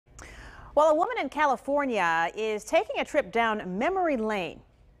Well, a woman in California is taking a trip down memory lane.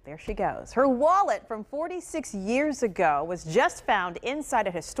 There she goes. Her wallet from 46 years ago was just found inside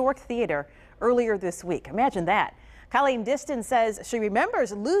a historic theater earlier this week. Imagine that. Colleen Diston says she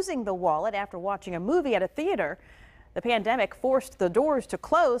remembers losing the wallet after watching a movie at a theater. The pandemic forced the doors to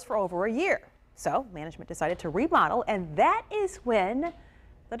close for over a year. So management decided to remodel, and that is when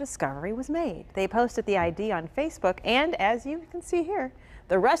the discovery was made. They posted the ID on Facebook, and as you can see here,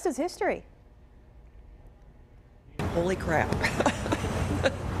 the rest is history. Holy crap.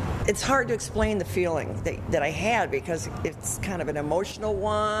 It's hard to explain the feeling that I had because it's kind of an emotional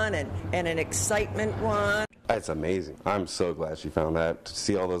one and an excitement one. It's amazing. I'm so glad she found that. To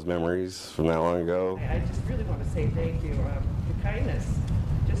see all those memories from that long ago. I just really want to say thank you for kindness,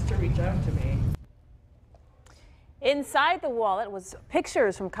 just to reach out to me. Inside the wallet was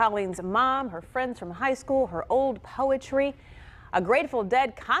pictures from Colleen's mom, her friends from high school, her old poetry, a Grateful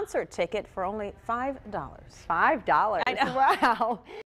Dead concert ticket for only $5. $5? I know. Wow.